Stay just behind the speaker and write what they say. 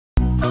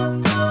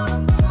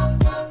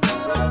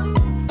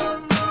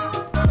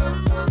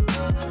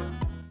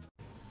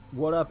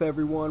What up,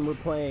 everyone? We're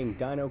playing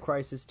Dino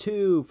Crisis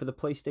 2 for the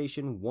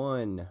PlayStation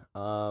 1.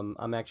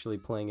 I'm actually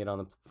playing it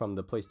from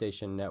the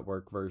PlayStation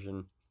Network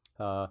version,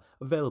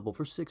 available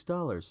for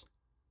 $6.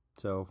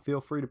 So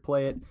feel free to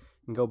play it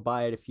and go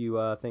buy it if you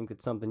think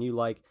it's something you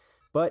like.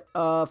 But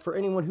for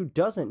anyone who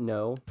doesn't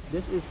know,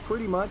 this is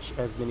pretty much,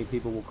 as many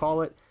people will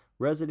call it,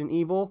 Resident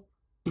Evil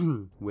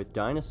with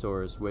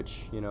dinosaurs,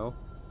 which, you know,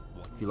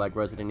 if you like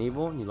Resident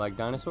Evil and you like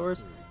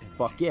dinosaurs,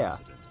 fuck yeah.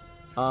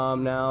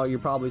 Now you're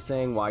probably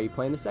saying, why are you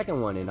playing the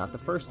second one and not the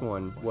first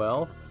one?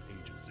 Well,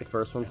 the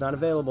first one's not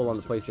available on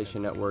the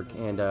PlayStation Network,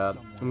 and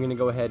I'm gonna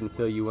go ahead and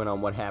fill you in on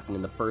what happened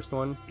in the first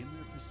one.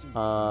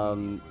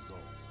 From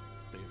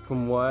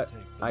what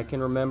I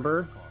can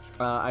remember,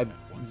 I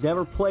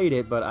never played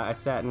it, but I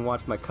sat and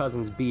watched my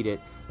cousins beat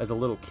it as a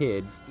little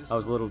kid. I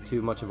was a little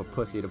too much of a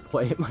pussy to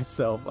play it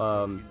myself.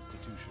 I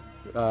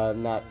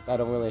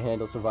don't really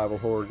handle survival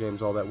horror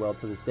games all that well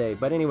to this day.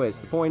 But anyways,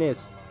 the point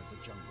is,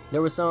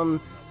 there was some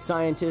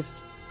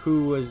scientist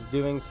who was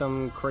doing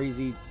some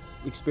crazy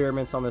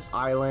experiments on this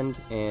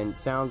island, and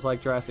sounds like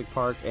Jurassic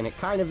Park, and it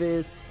kind of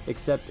is,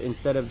 except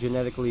instead of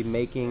genetically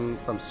making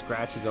from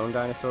scratch his own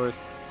dinosaurs,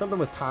 something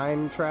with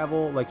time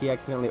travel, like he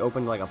accidentally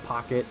opened like a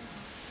pocket,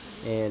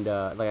 and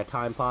like a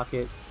time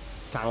pocket,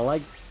 kind of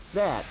like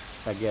that,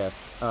 I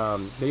guess.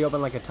 They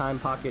opened like a time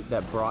pocket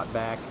that brought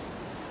back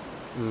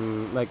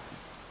like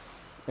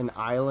an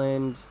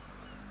island,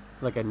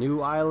 like a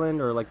new island,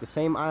 or like the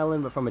same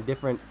island but from a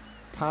different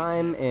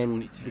time,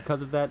 and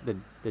because of that the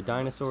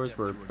dinosaurs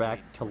were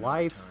back to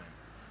life,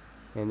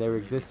 and they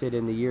existed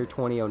in the year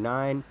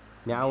 2009.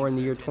 Now we're in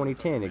the year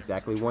 2010,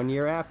 exactly 1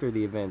 year after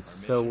the events,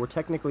 so we're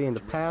technically in the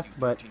past,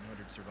 but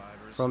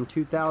from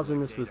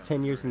 2000 this was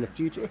 10 years in the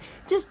future.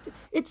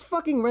 It's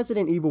fucking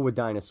Resident Evil with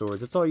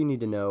dinosaurs. That's all you need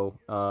to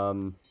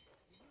know.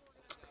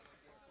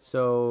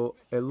 So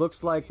it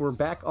looks like we're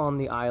back on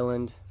the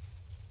island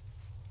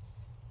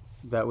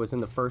that was in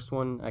the first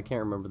one. I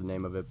can't remember the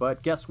name of it,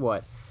 but guess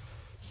what?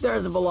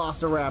 There's a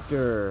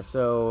Velociraptor,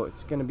 so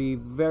it's gonna be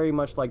very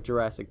much like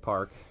Jurassic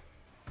Park.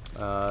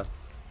 So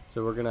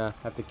we're gonna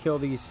have to kill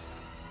these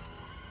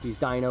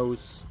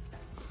dinos,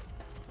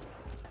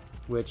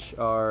 which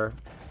are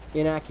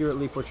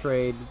inaccurately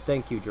portrayed.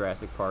 Thank you,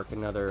 Jurassic Park.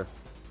 Another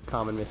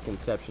common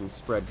misconception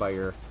spread by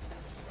your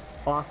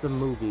awesome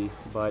movie,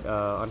 but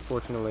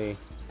unfortunately,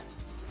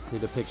 the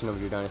depiction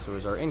of your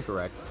dinosaurs are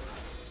incorrect.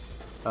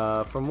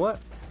 From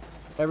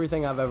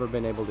everything I've ever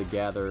been able to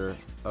gather,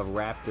 a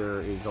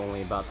raptor is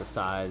only about the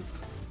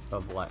size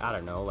of, like, I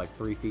don't know, like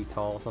 3 feet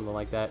tall, something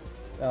like that.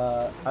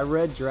 I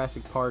read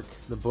Jurassic Park,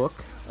 the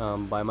book,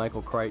 by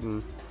Michael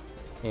Crichton,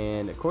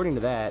 and according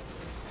to that,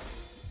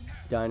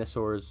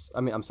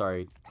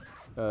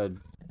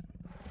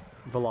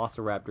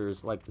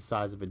 velociraptors like the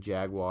size of a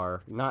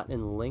jaguar, not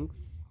in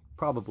length,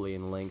 probably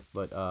in length,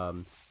 but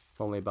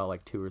only about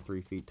like 2 or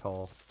 3 feet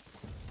tall.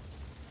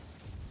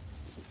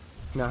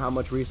 Now, how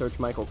much research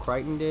Michael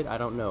Crichton did, I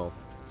don't know.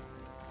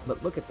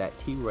 But look at that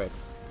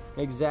T-Rex.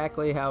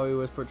 Exactly how he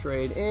was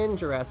portrayed in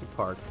Jurassic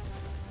Park.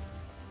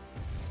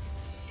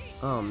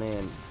 Oh,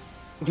 man.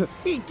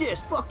 Eat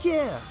this! Fuck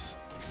yeah!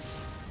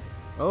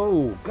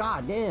 Oh,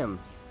 goddamn!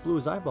 Blew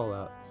his eyeball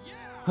out.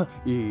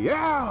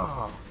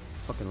 Yeah!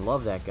 Fucking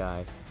love that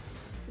guy.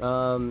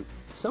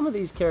 Some of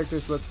these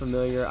characters look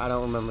familiar. I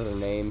don't remember their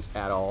names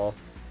at all.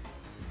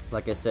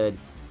 Like I said,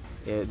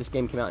 this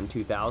game came out in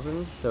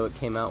 2000, so it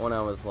came out when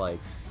I was like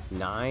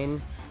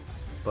 9,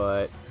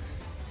 but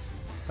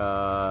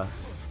I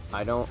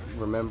don't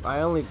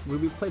remember.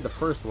 We played the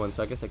first one,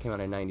 so I guess it came out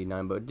in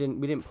 99, but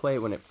we didn't play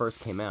it when it first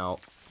came out.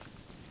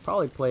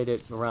 Probably played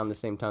it around the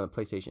same time the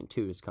PlayStation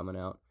 2 is coming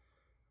out.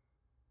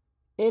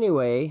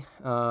 Anyway,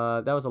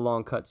 that was a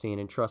long cutscene,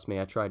 and trust me,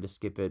 I tried to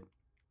skip it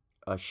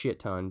a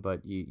shit ton,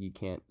 but you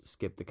can't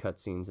skip the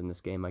cutscenes in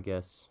this game, I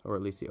guess, or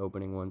at least the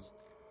opening ones.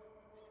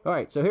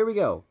 Alright, so here we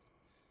go.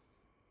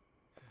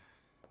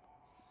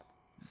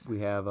 We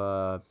have,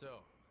 So,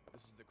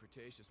 this is the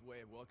Cretaceous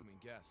way of welcoming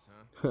guests,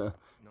 huh?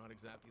 Not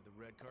exactly the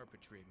red carpet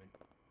treatment.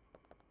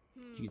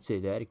 You'd say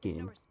that again.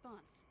 No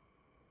response.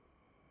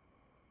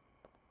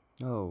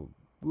 Oh,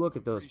 look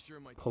at those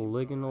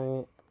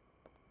polygonal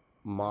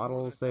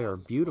models. They are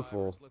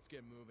beautiful. Let's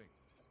get moving.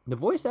 The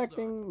voice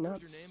acting,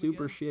 not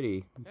super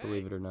shitty,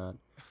 believe it or not.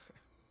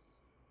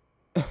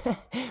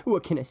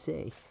 What can I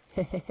say?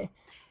 The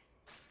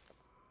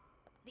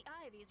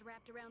ivy's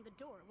wrapped around the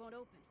door. It won't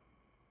open.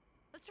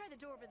 Let's try the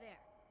door over there.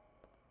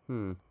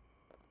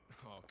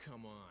 Oh,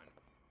 come on.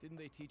 Didn't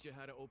they teach you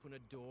how to open a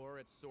door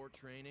at SWORD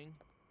training?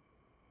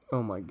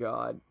 Oh my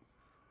god.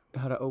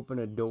 How to open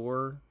a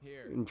door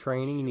in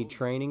training? You need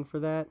training for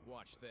that?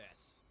 Watch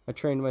this. I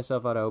trained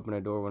myself how to open a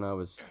door when I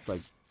was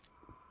like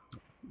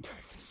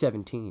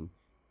 17.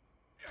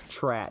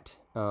 TRAT.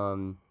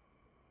 Yeah.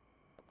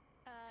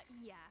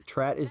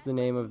 TRAT is the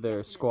name of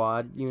their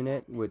squad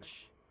unit,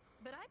 which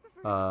But I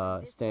prefer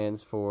to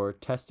stands for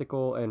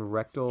Testicle and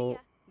Rectal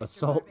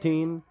Assault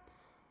Team.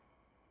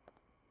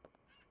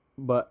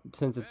 But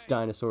since it's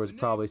dinosaurs, it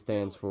probably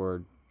stands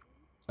for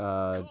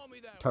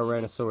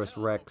Tyrannosaurus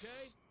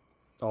Rex,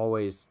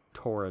 always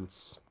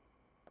Torrance.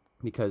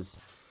 because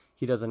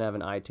he doesn't have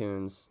an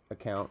iTunes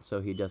account,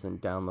 so he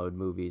doesn't download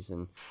movies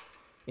and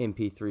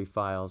MP3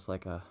 files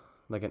like an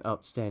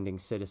upstanding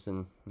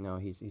citizen. No,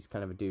 he's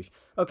kind of a douche.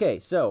 Okay,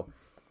 so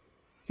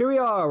here we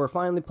are. We're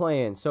finally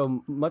playing.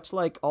 So much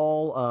like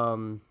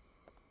all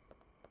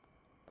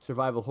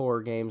survival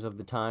horror games of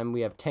the time,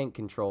 we have tank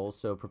controls.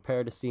 So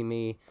prepare to see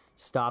me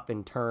stop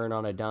and turn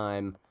on a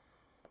dime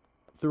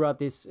throughout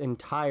this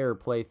entire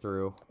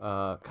playthrough.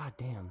 God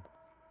damn.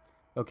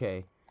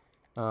 Okay.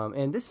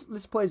 And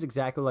this plays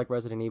exactly like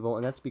Resident Evil,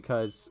 and that's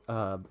because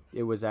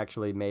it was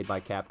actually made by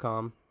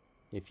Capcom,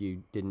 if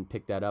you didn't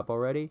pick that up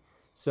already.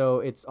 So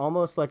it's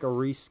almost like a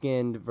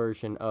reskinned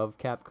version of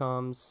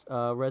Capcom's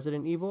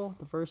Resident Evil,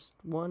 the first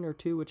one or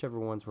two, whichever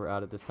ones were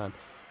out at this time.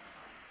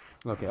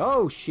 Okay,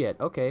 oh shit,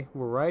 okay,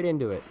 we're right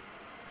into it.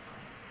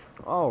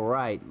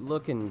 Alright,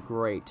 looking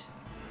great.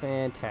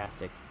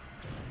 Fantastic.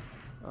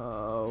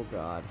 Oh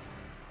god.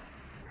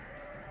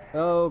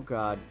 Oh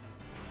god.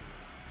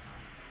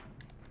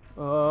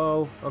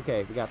 Oh,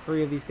 okay, we got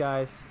 3 of these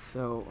guys,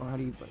 so how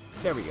do you...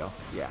 There we go,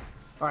 yeah.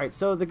 Alright,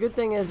 so the good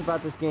thing is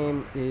about this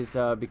game is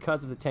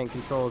because of the tank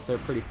controls, they're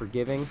pretty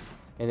forgiving,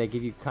 and they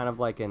give you kind of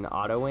like an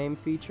auto-aim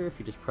feature if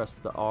you just press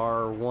the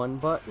R1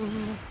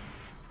 button.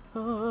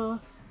 Oh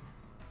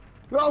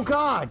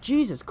god,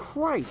 Jesus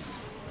Christ!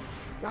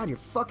 God, you're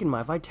fucking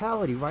my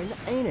vitality right in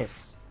the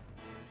anus!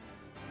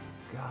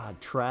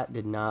 God, TRAT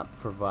did not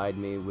provide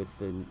me with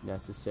the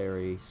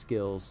necessary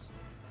skills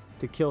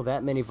to kill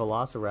that many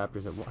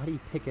velociraptors at once. How do you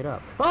pick it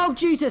up? Oh,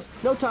 Jesus!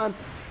 No time!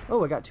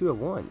 Oh, I got 2 at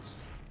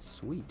once.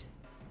 Sweet.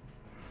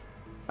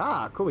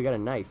 Ah, cool, we got a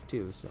knife,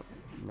 too. So,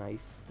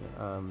 knife.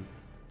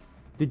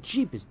 The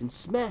Jeep has been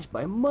smashed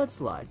by a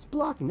mudslide. It's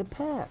blocking the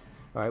path.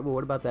 Alright, well,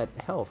 what about that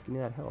health? Give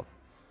me that health.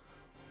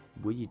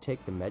 Will you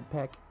take the med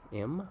pack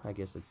M? I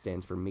guess it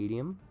stands for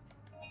medium.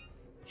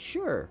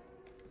 Sure.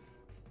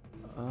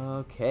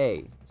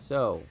 Okay,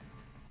 so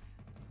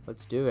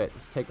let's do it.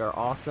 Let's take our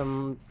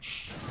awesome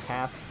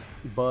half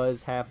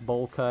buzz, half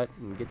bowl cut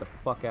and get the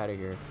fuck out of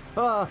here.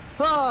 No,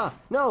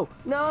 no,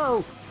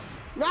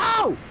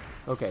 no!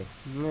 Okay,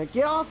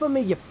 get off of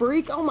me, you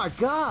freak! Oh my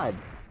god!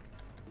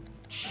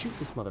 Shoot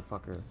this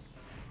motherfucker.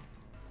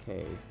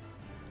 Okay.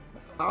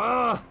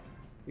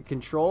 The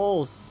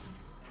controls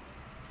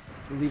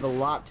leave a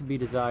lot to be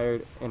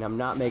desired, and I'm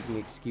not making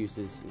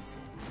excuses. It's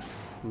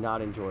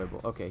not enjoyable.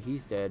 Okay,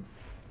 he's dead.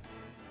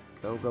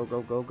 Go, go,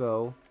 go, go,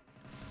 go.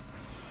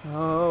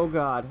 Oh,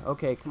 God.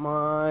 Okay, come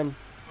on.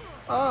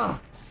 No!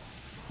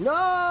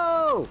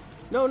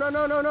 No, no,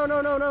 no, no, no,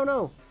 no, no, no,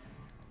 no.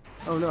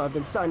 Oh, no, I've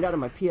been signed out of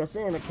my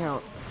PSN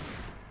account.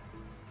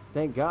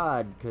 Thank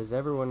God, because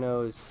everyone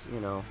knows,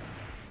 you know...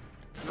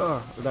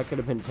 that could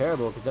have been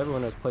terrible, because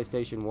everyone knows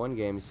PlayStation 1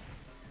 games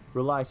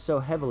rely so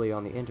heavily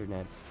on the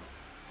internet.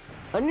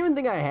 I didn't even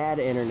think I had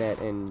internet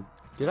in...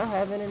 Did I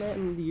have internet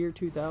in the year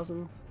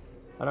 2000?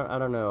 I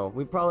don't know.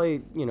 We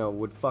probably, you know,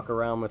 would fuck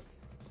around with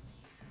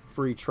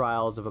free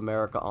trials of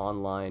America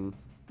Online.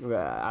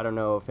 I don't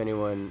know if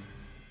anyone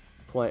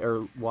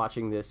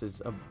watching this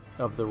is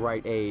of the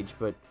right age,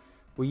 but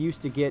we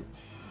used to get...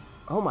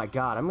 Oh my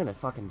god, I'm gonna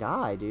fucking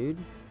die, dude.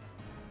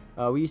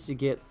 We used to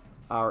get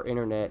our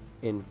internet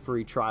in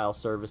free trial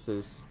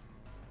services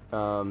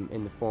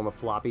in the form of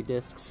floppy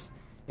disks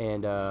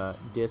and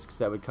discs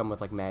that would come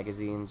with like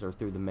magazines or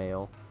through the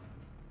mail.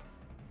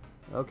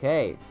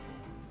 Okay,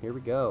 here we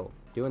go.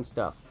 Doing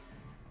stuff.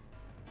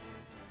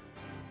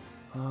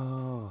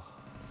 Oh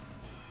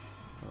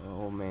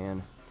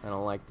man, I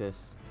don't like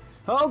this.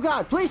 Oh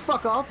god, please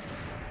fuck off!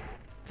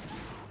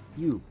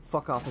 You,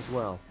 fuck off as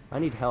well. I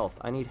need health.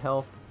 I need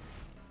health.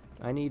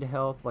 I need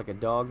health like a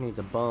dog needs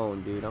a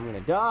bone, dude. I'm gonna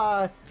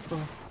die!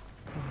 Oh,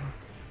 fuck.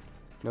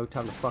 No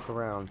time to fuck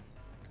around.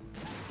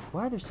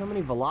 Why are there so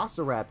many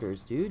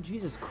velociraptors, dude?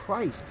 Jesus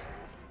Christ!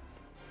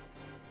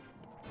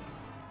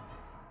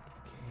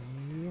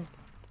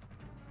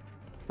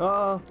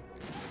 Okay.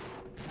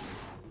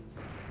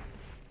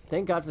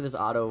 Thank God for this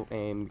auto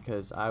aim,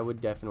 because I would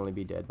definitely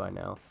be dead by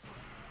now.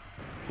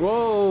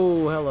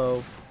 Whoa,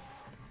 hello.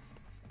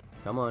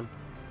 Come on.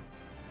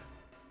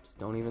 Just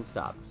don't even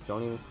stop. Just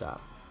don't even stop.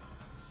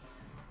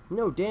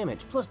 No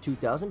damage, plus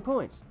 2,000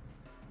 points.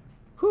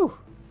 Whew.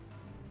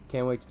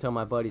 Can't wait to tell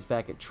my buddies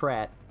back at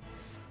TRAT,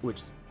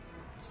 which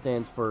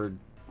stands for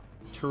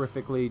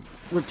Terrifically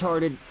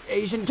Retarded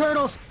Asian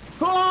Turtles.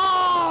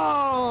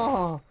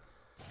 Oh!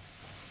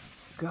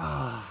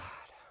 God.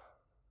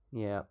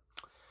 Yeah.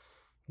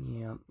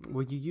 Yeah.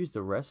 Will you use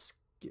the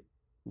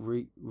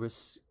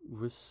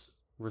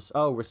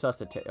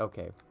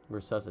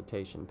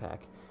resuscitation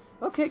pack.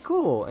 Okay,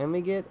 cool. And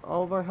we get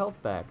all of our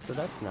health back, so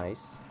that's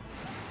nice.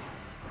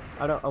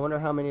 I wonder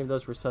how many of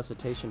those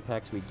resuscitation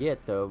packs we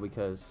get though,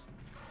 because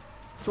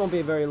this won't be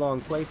a very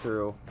long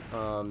playthrough.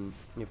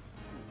 If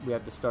we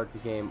have to start the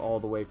game all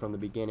the way from the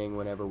beginning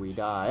whenever we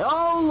die.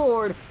 Oh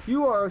Lord,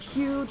 you are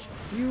huge.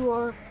 You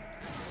are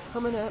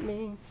coming at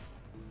me.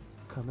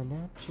 Coming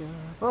at you.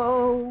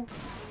 Oh.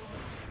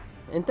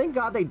 And thank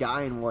God they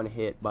die in one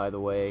hit, by the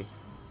way.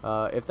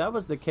 If that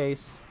was the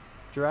case,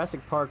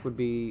 Jurassic Park would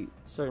be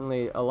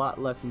certainly a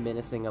lot less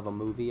menacing of a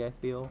movie, I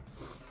feel.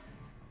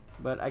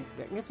 But I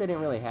guess they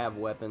didn't really have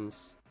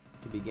weapons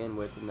to begin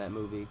with in that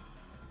movie.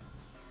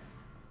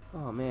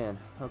 Oh man,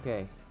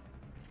 okay.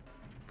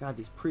 God,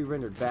 these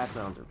pre-rendered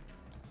backgrounds are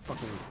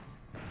fucking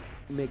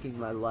making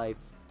my life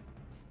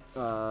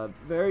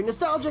very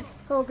nostalgic.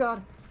 Oh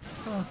god.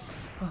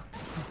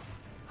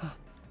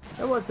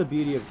 That was the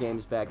beauty of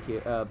games back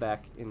here,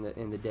 back in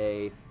the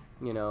day.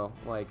 You know,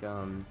 like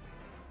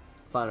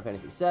Final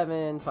Fantasy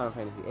VII, Final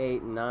Fantasy VIII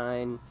and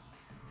 9.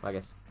 I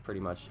guess pretty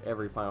much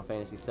every Final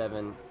Fantasy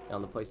VII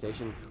on the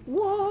PlayStation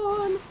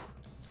 1.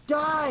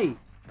 Die!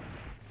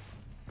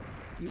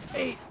 You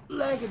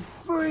eight-legged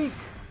freak!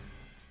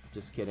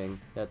 Just kidding.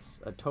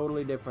 That's a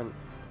totally different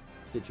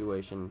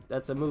situation.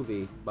 That's a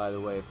movie, by the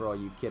way, for all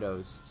you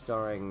kiddos,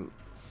 starring,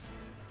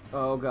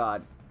 oh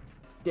god,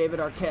 David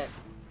Arquette.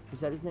 Is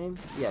that his name?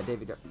 Yeah,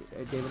 David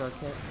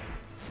Arquette.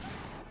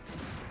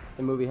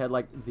 The movie had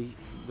like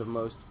the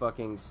most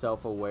fucking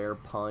self-aware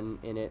pun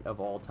in it of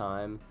all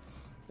time.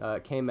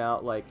 It came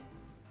out like,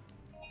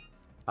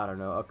 I don't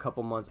know, a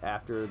couple months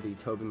after the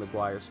Tobey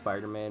Maguire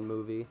Spider-Man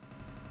movie,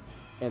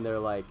 and they're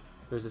like,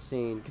 there's a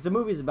scene, because the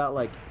movie's about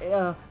like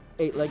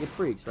eight-legged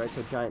freaks, right?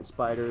 So giant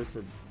spiders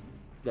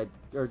that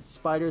are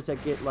spiders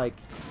that get like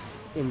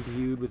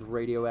imbued with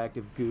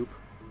radioactive goop,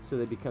 so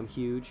they become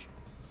huge.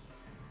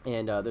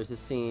 And there's a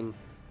scene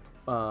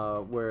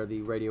where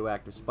the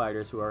radioactive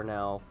spiders, who are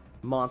now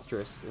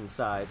monstrous in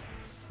size,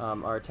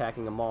 are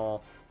attacking a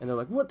mall, and they're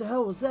like, "What the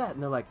hell was that?"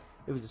 And they're like,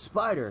 "It was a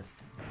spider,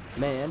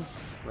 man."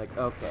 Like,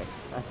 okay,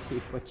 I see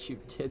what you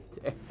did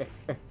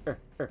there.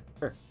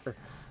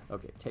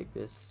 Okay, take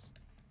this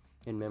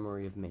in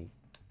memory of me.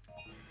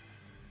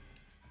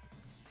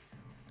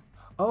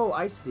 Oh,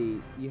 I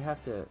see. You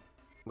have to...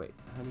 Wait,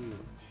 how do you...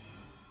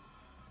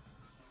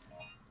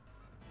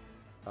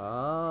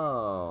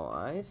 Oh,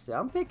 I see.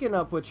 I'm picking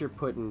up what you're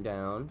putting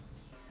down.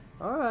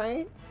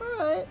 Alright,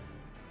 alright.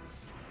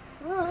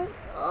 Alright.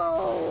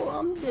 Oh,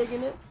 I'm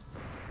digging it.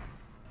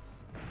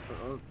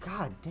 Oh,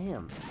 god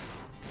damn.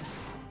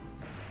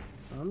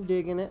 I'm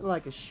digging it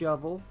like a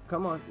shovel.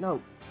 Come on.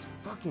 No,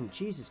 fucking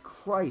Jesus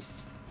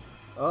Christ.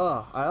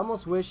 Ugh, I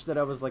almost wish that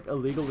I was like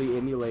illegally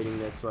emulating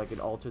this so I could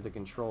alter the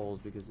controls,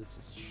 because this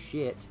is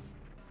shit.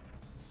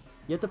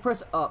 You have to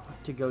press up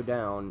to go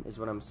down, is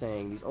what I'm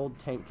saying. These old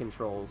tank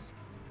controls.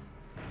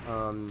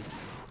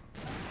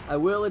 I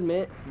will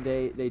admit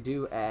they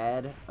do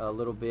add a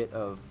little bit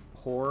of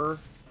horror,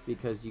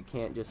 because you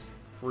can't just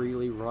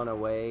freely run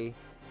away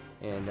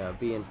and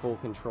be in full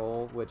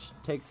control, which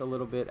takes a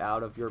little bit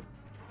out of your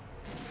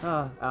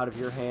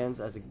hands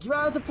as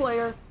a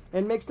player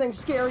and makes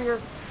things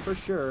scarier for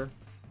sure.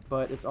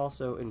 But it's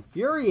also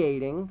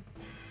infuriating.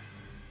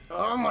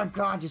 Oh my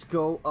god, just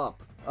go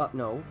up. Up,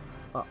 no.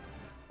 Up.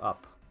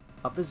 Up.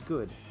 Up is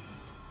good.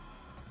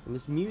 And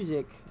this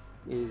music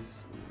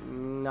is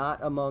not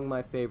among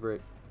my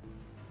favorite.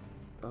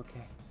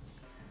 Okay.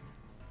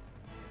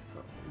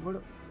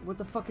 What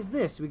the fuck is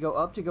this? We go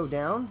up to go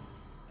down?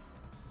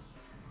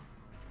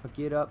 A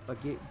get up, a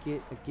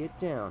get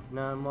down.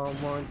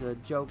 911's a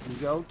joke and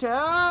go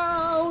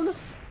down!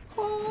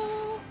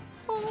 Oh,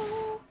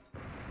 oh.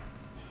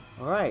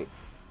 Alright.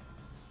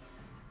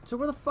 So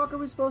where the fuck are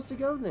we supposed to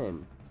go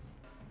then?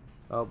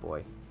 Oh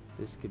boy.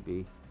 This could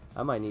be...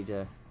 I might need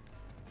to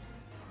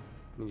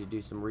do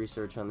some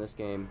research on this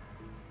game.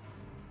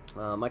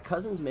 My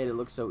cousins made it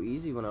look so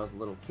easy when I was a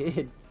little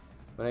kid.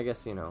 But I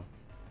guess, you know,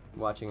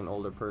 watching an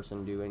older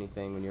person do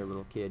anything when you're a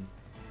little kid,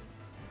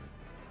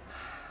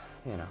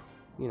 you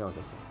know what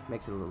they say.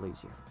 Makes it a little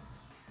easier.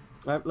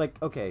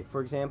 Like, okay, for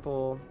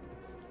example,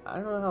 I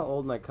don't know how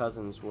old my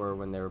cousins were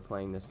when they were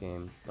playing this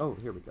game. Oh,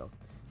 here we go.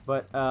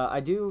 But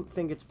I do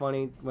think it's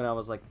funny when I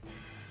was like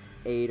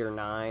 8 or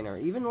 9, or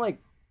even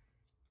like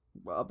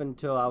up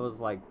until I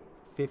was like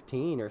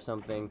 15 or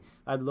something,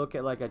 I'd look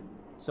at like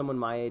someone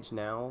my age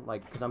now,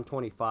 like, because I'm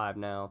 25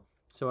 now.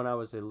 So when I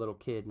was a little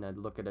kid and I'd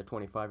look at a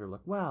 25-year-old,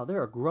 like, wow,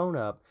 they're a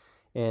grown-up.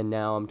 And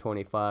now I'm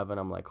 25 and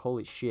I'm like,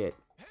 holy shit,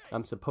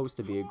 I'm supposed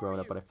to be a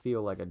grown-up, but I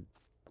feel like a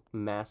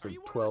massive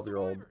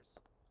 12-year-old.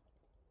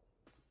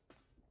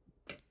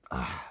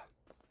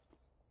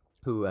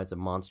 Who has a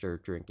monster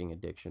drinking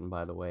addiction,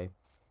 by the way.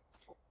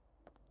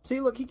 See,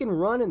 look, he can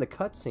run in the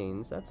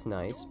cutscenes. That's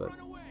nice, but...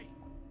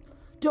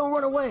 Don't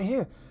run away!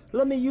 Here,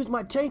 let me use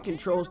my tank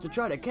controls to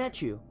try to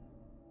catch you.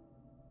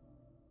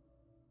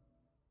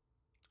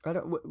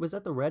 Was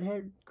that the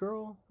red-haired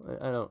girl?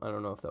 I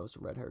don't know if that was the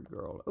red-haired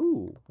girl.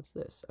 Ooh, what's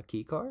this? A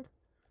key card?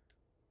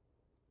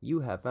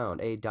 You have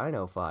found a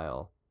Dino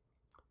file.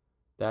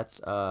 That's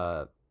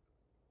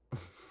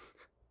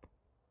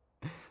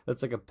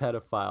that's like a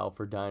pedophile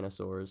for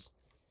dinosaurs.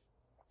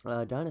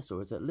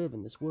 Dinosaurs that live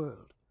in this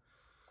world.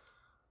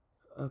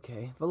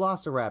 Okay,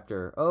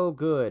 Velociraptor. Oh,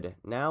 good.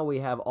 Now we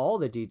have all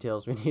the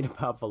details we need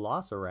about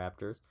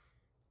Velociraptors.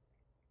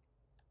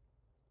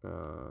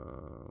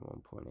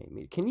 1.8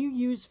 meters. Can you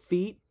use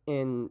feet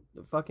in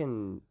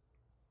fucking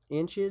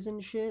inches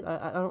and shit?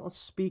 I don't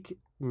speak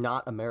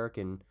not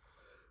American.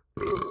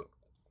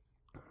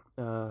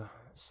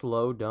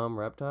 Slow, dumb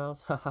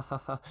reptiles? Ha ha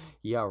ha ha.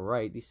 Yeah,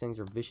 right. These things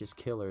are vicious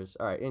killers.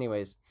 Alright,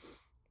 anyways.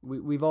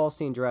 We've all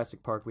seen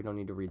Jurassic Park. We don't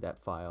need to read that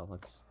file.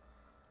 Let's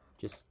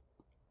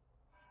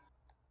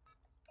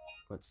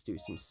do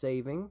some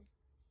saving.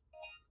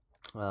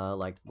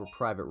 Like we're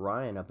Private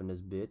Ryan up in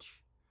this bitch.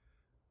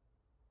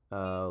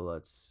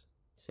 Let's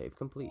save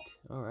complete.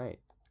 Alright.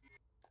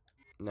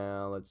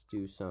 Now let's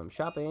do some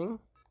shopping.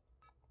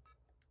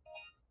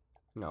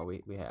 No,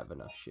 we have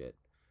enough shit.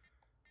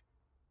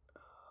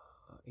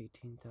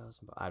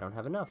 18,000. I don't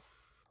have enough.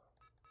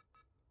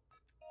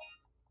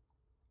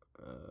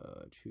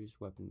 Choose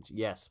weapons.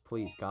 Yes,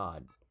 please,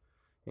 God.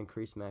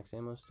 Increase max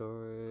ammo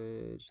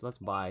storage. Let's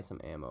buy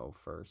some ammo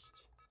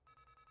first.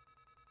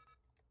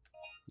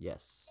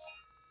 Yes.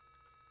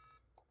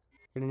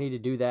 Gonna need to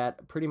do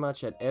that pretty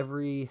much at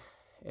every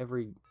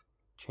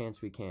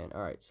chance we can.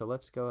 All right, so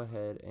let's go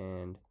ahead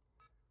and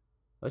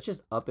let's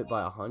just up it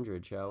by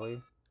 100, shall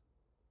we?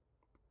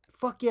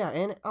 Fuck yeah!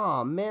 And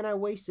oh man, I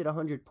wasted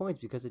 100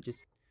 points because it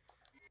just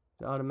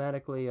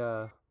automatically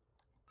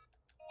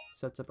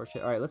sets up our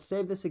shit. All right, let's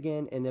save this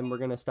again, and then we're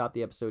gonna stop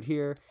the episode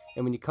here.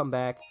 And when you come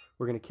back,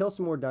 we're gonna kill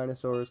some more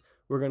dinosaurs.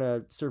 We're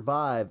gonna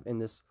survive in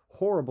this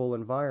horrible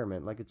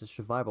environment, like it's a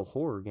survival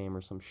horror game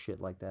or some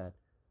shit like that.